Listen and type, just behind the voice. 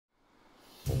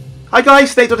Hi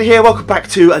guys, SnakeDoctor here. Welcome back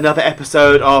to another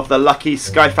episode of the Lucky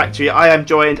Sky Factory. I am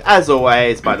joined, as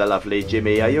always, by the lovely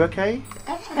Jimmy. Are you okay?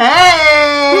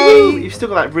 Hey! You've still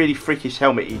got that really freakish weird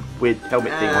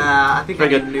helmet thing on. I think I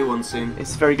get a new one soon.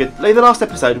 It's very good. In the last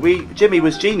episode, Jimmy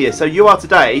was genius, so you are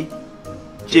today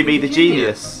Jimmy the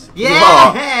Genius. Yeah! You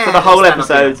are. For the whole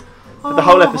episode. For the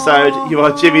whole episode, you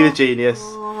are Jimmy the Genius.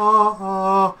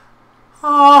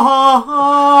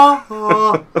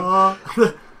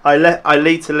 I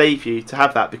need to leave you to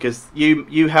have that because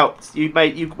you helped.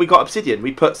 We got obsidian.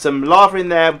 We put some lava in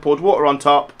there. We poured water on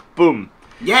top. Boom.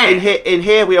 Yeah. In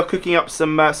here we are cooking up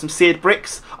some seared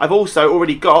bricks. I've also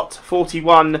already got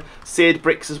 41 seared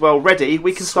bricks as well ready.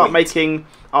 We can start making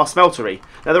our smeltery.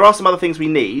 Now there are some other things we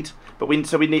need, but we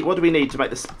need. What do we need to make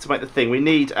this the thing? We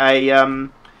need a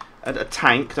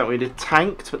tank. Don't we? We need a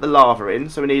tank to put the lava in.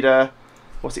 So we need a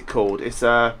what's it called? It's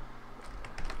a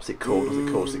what's it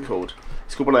called?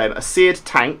 It's called one of them, a seared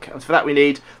tank. And for that we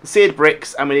need the seared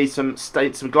bricks and we need some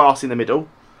glass in the middle.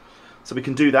 So we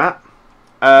can do that.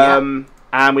 And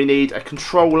we need a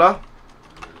controller.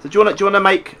 So do you want to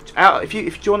make if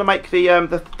you want to make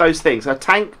those things, a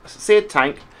tank, a seared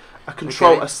tank, a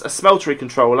smeltery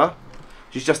controller,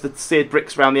 which is just the seared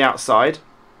bricks around the outside.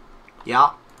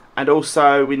 Yeah. And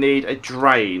also we need a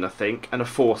drain, I think, and a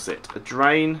faucet. A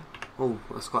drain. Oh,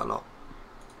 that's quite a lot.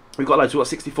 We've got loads. We've got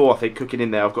 64, I think, cooking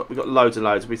in there. We've got loads and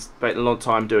loads. We spent a long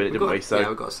time doing it, didn't we? So yeah,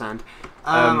 we've got sand.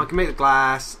 I can make the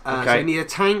glass. Okay. So we need a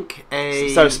tank,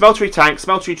 So smeltery tank,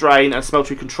 smeltery drain, and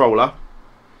smeltery controller,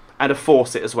 and a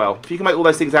faucet as well. If you can make all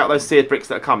those things out of those seared bricks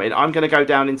that are coming, I'm going to go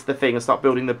down into the thing and start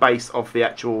building the base of the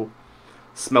actual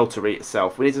smeltery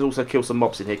itself. We need to also kill some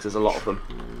mobs in here because there's a lot of them.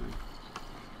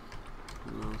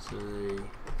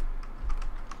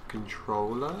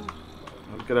 Controller.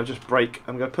 I'm going to just break.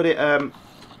 I'm going to put it.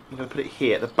 I'm going to put it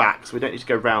here at the back, so we don't need to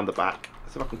go round the back.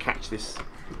 So if I can catch this,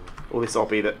 all this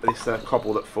obby, this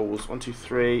cobble that falls. 1, 2,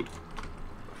 3,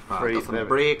 3. Got some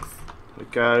bricks. There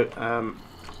we go.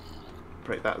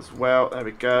 Break that as well. There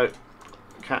we go.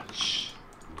 Catch.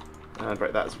 And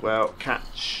break that as well.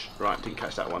 Catch. Right, didn't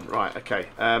catch that one. Right, okay.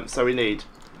 So we need.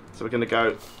 So we're going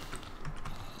to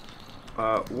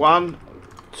go. 1,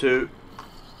 2,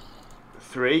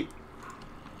 3.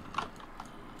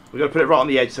 We've got to put it right on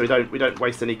the edge so we don't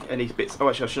waste any bits. Oh,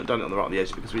 actually, I shouldn't have done it on the right on the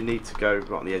edge because we need to go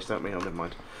right on the edge, don't we? Oh, never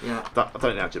mind. Yeah. I've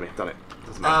done it now, Jimmy. I've done it.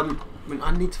 Doesn't matter.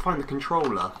 I need to find the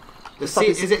controller. Is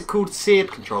it called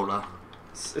seared controller?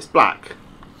 It's black.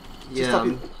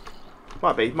 Yeah.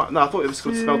 Might be. No, I thought it was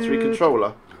called smeltery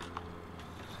controller.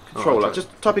 Controller.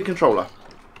 Just type in controller.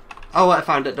 Oh, I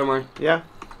found it. Don't worry. Yeah.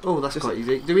 Oh, that's quite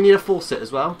easy. Do we need a faucet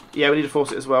as well? Yeah, we need a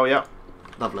faucet as well. Yeah.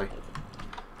 Lovely.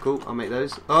 Cool. I'll make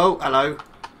those. Oh, hello.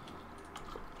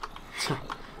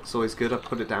 It's always good. I'll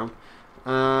put it down.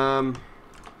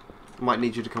 Might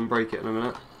need you to come break it in a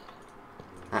minute.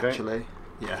 Okay. Actually,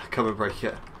 yeah, come and break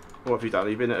it. What have you done?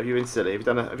 Have you been silly?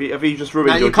 Have you just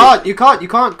ruined? No, you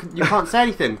can't say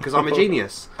anything because I'm a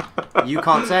genius. You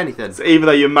can't say anything. So even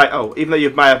though you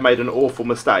may have made an awful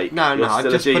mistake, no, you're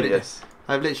still a genius.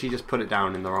 I've literally just put it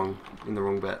down in the wrong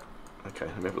bit. Okay,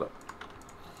 let me have a look.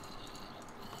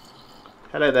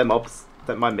 Hello there, mobs.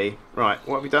 Don't mind me. Right,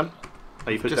 what have you done? Oh,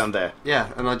 you put it down there.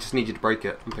 Yeah, and I just need you to break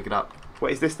it and pick it up.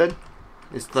 What is this then?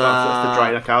 It's the... that's the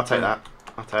drain. Okay, I'll take that.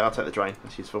 I'll take the drain.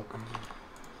 That's useful.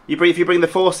 If you bring the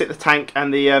faucet, the tank,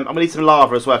 and the... I'm going to need some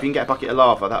lava as well. If you can get a bucket of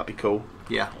lava, that would be cool.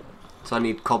 Yeah. So I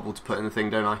need cobble to put in the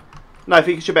thing, don't I? No, if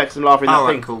you should be able to some lava in that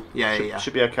thing. Right, cool. Yeah.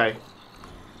 Should be okay.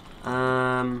 So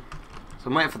I'm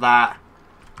waiting for that.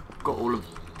 I've got all of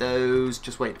those.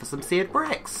 Just waiting for some seared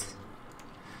bricks.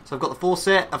 So I've got the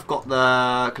faucet. I've got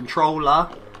the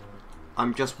controller.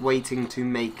 I'm just waiting to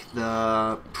make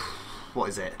the... What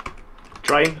is it?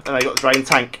 Drain. And I got the drain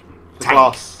tank. The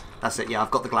glass. That's it, yeah.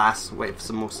 I've got the glass. Waiting for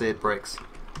some more seared bricks.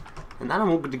 And then I'm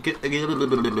all good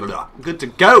to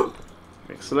go.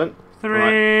 Excellent.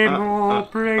 Three more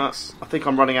bricks. I think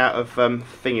I'm running out of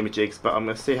thingamajigs, but I'm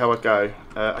going to see how I go.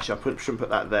 Actually, I shouldn't put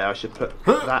that there. I should put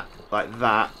that like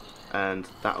that, and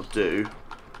that'll do.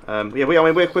 Yeah,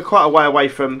 we're quite a way away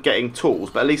from getting tools,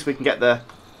 but at least we can get the...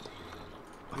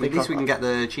 At least we can get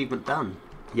the achievement done.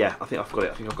 Yeah, I think I've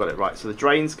got it. Right, so the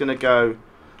drain's going to go...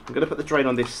 I'm going to put the drain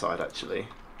on this side, actually.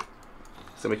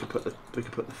 So we can put the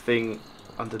thing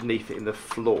underneath it in the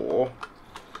floor.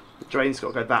 The drain's got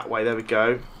to go that way. There we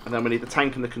go. And then we need the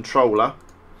tank and the controller.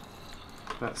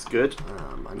 That's good.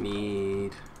 I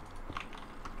need...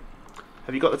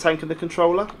 Have you got the tank and the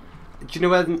controller? Do you know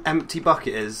where the empty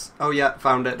bucket is? Oh yeah,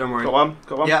 found it, don't worry. Got one?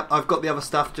 Yeah, I've got the other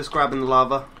stuff, just grabbing the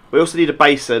lava. We also need a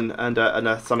basin and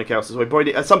something else as well.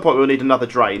 Probably at some point we'll need another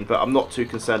drain, but I'm not too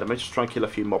concerned. I'm just trying to kill a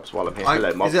few mobs while I'm here.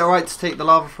 Hello, mobs. Is it alright to take the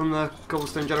lava from the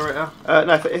cobblestone generator?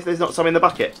 No, if there's not some in the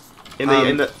bucket. In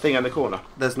the thing in the corner.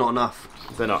 There's not enough.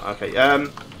 Is there not? Okay.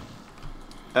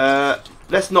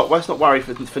 Let's not worry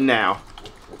for now.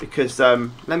 Because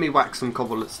let me whack some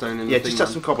cobblestone in the thing. Yeah, just chuck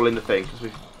some cobble in the thing.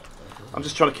 I'm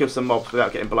just trying to kill some mobs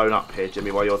without getting blown up here,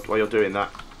 Jimmy, while you're doing that.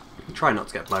 Try not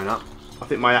to get blown up. I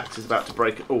think my axe is about to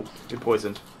break. Oh, been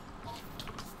poisoned.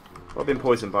 What have I been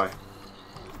poisoned by?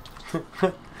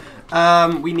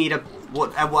 We need a...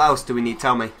 What else do we need?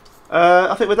 Tell me.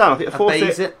 I think we're done. I think a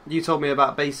basin. You told me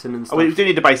about basin and stuff. Oh, we do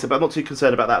need a basin, but I'm not too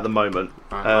concerned about that at the moment.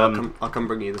 Right, I'll come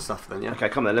bring you the stuff then, yeah? Okay,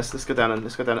 come then. Let's go down.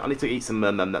 I need to eat some...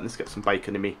 let's get some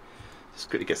bacon in me.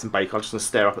 Just quickly get some bacon. I'm just going to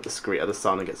stare up at the screen of the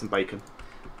sun and get some bacon.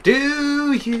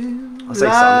 Do you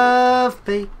love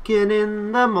bacon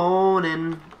in the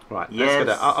morning? Right, yes,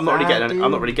 let's go down. I'm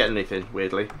not really getting anything,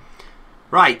 weirdly.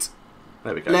 Right.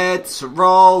 There we go. Let's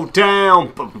roll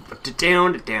down.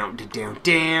 Down.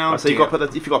 Right, so you got to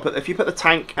put if you put the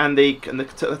tank and the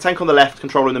tank on the left,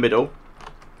 controller in the middle.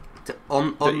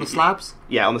 On the slabs?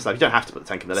 Yeah, on the slab. You don't have to put the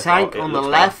tank in the left. Tank on the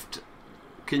left,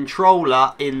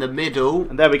 controller in the middle.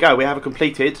 And there we go. We have a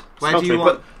completed. Where do you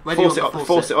want?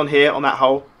 Force it on here on that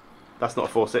hole. That's not a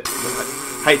faucet.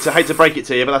 hate to break it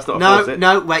to you, but that's not a faucet.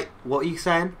 No, wait. What are you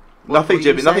saying? Nothing,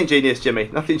 Jimmy. Nothing genius, Jimmy.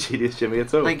 Nothing genius, Jimmy,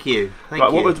 at all. Thank you.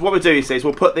 What we'll do is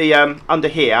we'll put the under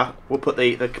here. We'll put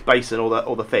the basin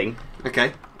or the thing.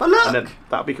 Okay. But look. And then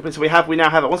that'll be complete. So we now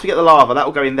have it. Once we get the lava, that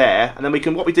will go in there, and then we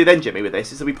can. What we do then, Jimmy, with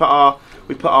this is that we put our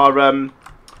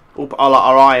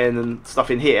iron and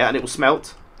stuff in here, and it will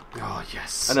smelt. Oh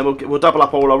yes. And then we'll double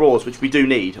up all our ores, which we do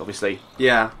need, obviously.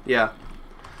 Yeah. And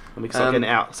we can start getting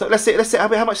it out. So let's see.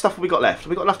 How much stuff have we got left? Have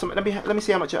we got enough to? Let me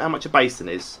see how much a basin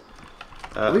is.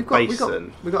 We've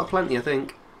got plenty, I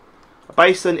think. A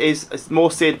basin is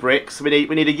more seared bricks. We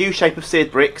need a U shape of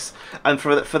seared bricks, and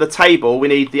for the table we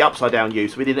need the upside down U.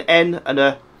 So we need an N and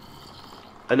a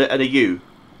U.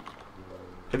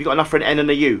 Have you got enough for an N and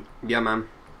a U? Yeah, man.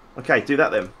 Okay, do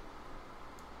that then.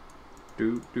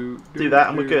 Do that,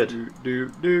 and we're good.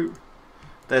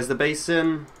 There's the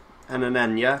basin and an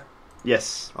N, yeah.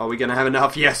 Yes. Are we gonna have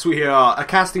enough? Yes, we are. A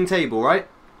casting table, right?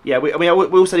 Yeah, we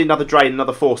also need another drain,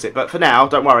 another faucet, but for now,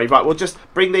 don't worry. Right, we'll just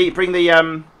put the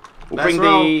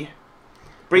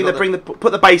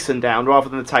basin down rather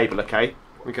than the table. Okay.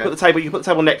 Okay. You can put the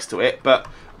table next to it, but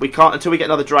we can't until we get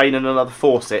another drain and another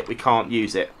faucet. We can't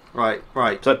use it. Right.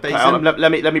 So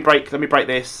let me break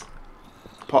this.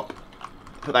 Put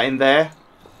that in there.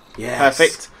 Yes.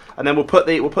 Perfect. And then we'll put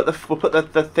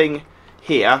the thing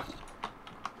here.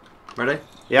 Ready?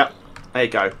 Yep. There you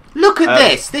go. Look at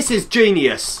this. This is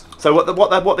genius. So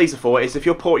what these are for is if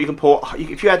you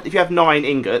have 9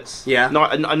 ingots, yeah,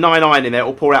 9 iron in there,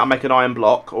 or pour out and make an iron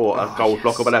block or a gold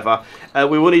block or whatever.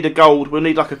 We will need we'll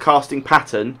need like a casting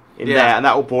pattern in there, and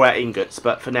that will pour out ingots.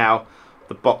 But for now,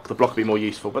 the block will be more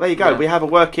useful. But there you go. Yeah. We have a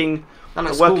working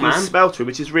smeltery,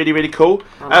 which is really cool.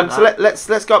 So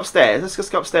let's go upstairs. Let's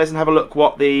just go upstairs and have a look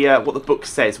what the book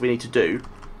says we need to do.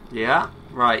 Yeah.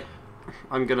 Right.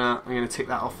 I'm gonna tick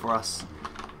that off for us.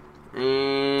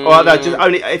 Oh no, just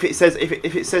only if it says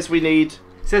we need.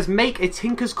 It says make a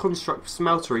Tinker's Construct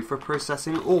smeltery for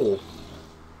processing ore.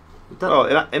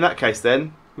 In that case,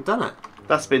 then we've done it.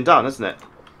 That's been done, hasn't it?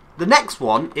 The next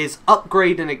one is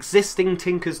upgrade an existing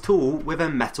Tinker's tool with a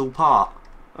metal part.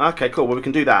 Okay, cool. Well, we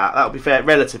can do that. That'll be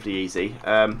relatively easy.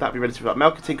 That'll be relatively like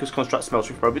Melka Tinker's Construct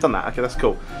Smeltery Pro. We've done that. Okay, that's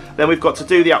cool. Then we've got to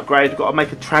do the upgrade. We've got to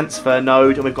make a transfer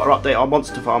node, and we've got to update our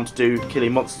monster farm to do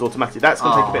killing monsters automatically. That's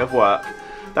going to take a bit of work.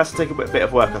 That's going to take a bit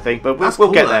of work, I think. But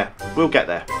we'll get there. We'll get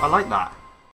there. I like that.